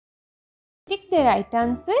tick the right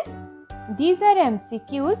answer. These are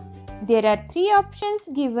MCQs. There are 3 options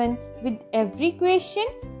given with every question.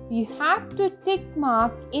 You have to tick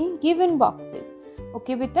mark in given boxes.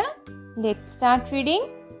 Okay beta, let's start reading.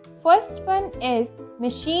 First one is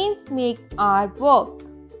machines make our work.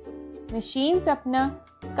 Machines अपना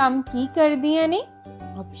काम की कर दिया ने.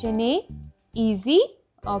 Option A easy,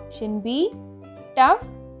 option B tough,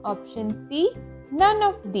 option C none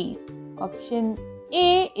of these. Option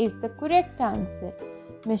A is the correct answer.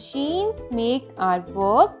 Machines make our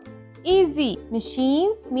work easy.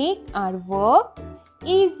 Machines make our work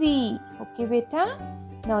easy. Okay beta.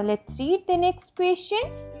 Now let's read the next question.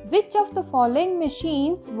 Which of the following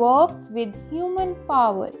machines works with human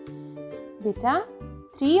power? Beta,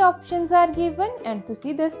 3 options are given and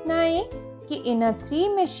तुसी दसना है कि इन्हां 3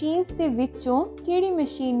 machines ਦੇ ਵਿੱਚੋਂ ਕਿਹੜੀ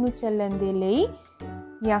machine ਨੂੰ ਚੱਲਣ ਦੇ ਲਈ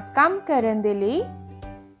ਜਾਂ ਕੰਮ ਕਰਨ ਦੇ ਲਈ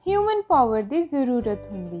human power ਦੀ ਜ਼ਰੂਰਤ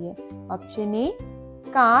ਹੁੰਦੀ ਹੈ. Option A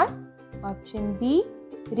car, option B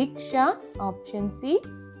rickshaw, option C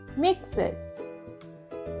mixer.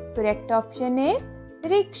 Correct option is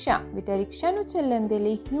rickshaw. बेटा रिक्शा ਨੂੰ ਚੱਲਣ ਦੇ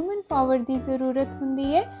ਲਈ human power ਦੀ ਜ਼ਰੂਰਤ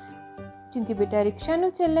ਹੁੰਦੀ ਹੈ क्योंकि बेटा रिक्शा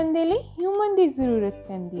ਨੂੰ ਚੱਲਣ ਦੇ ਲਈ human ਦੀ ਜ਼ਰੂਰਤ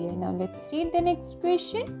ਪੈਂਦੀ ਹੈ. Now let's read the next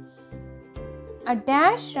question. A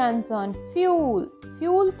dash runs on fuel.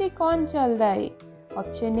 Fuel ਤੇ ਕੌਣ ਚੱਲਦਾ ਹੈ?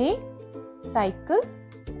 Option A cycle,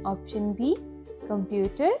 option B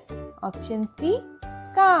computer, option C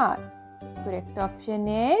car. Correct option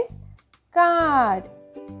is car.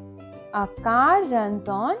 A car runs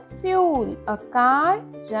on fuel. A car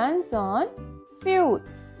runs on fuel.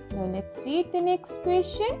 Now let's read the next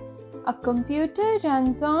question. A computer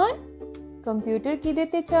runs on. Computer किदे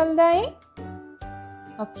ते चलदा है?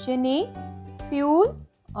 Option A fuel,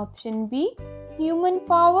 option B human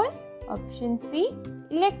power, option C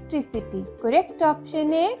electricity. Correct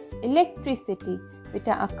option is electricity.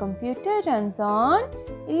 Beta, a computer runs on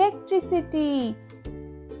electricity.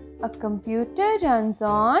 A computer runs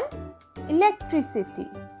on electricity.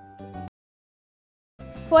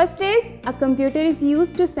 First is a computer is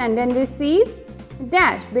used to send and receive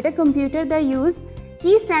dash. Beta, computer da use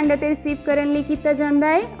की send ਅਤੇ receive ਕਰਨ ਲਈ ਕੀਤਾ ਜਾਂਦਾ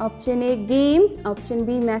ਹੈ. Option A games, option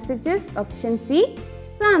B messages, option C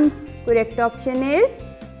sums. Correct option is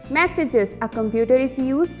messages. A computer is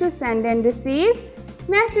used to send and receive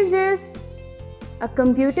messages. A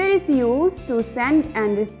computer is used to send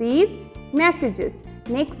and receive messages.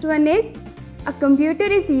 Next one is a computer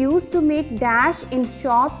is used to make dash in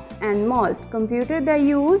shops and malls. Computer da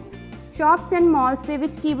use shops and malls ਦੇ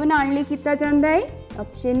ਵਿੱਚ ਕੀ ਬਣਾਉਣ ਲਈ ਕੀਤਾ ਜਾਂਦਾ ਹੈ?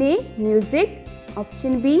 Option A music,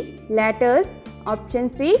 option B letters,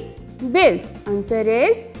 option C bills. Answer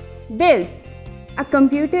is bills. A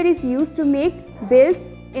computer is used to make bills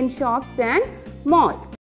in shops and malls.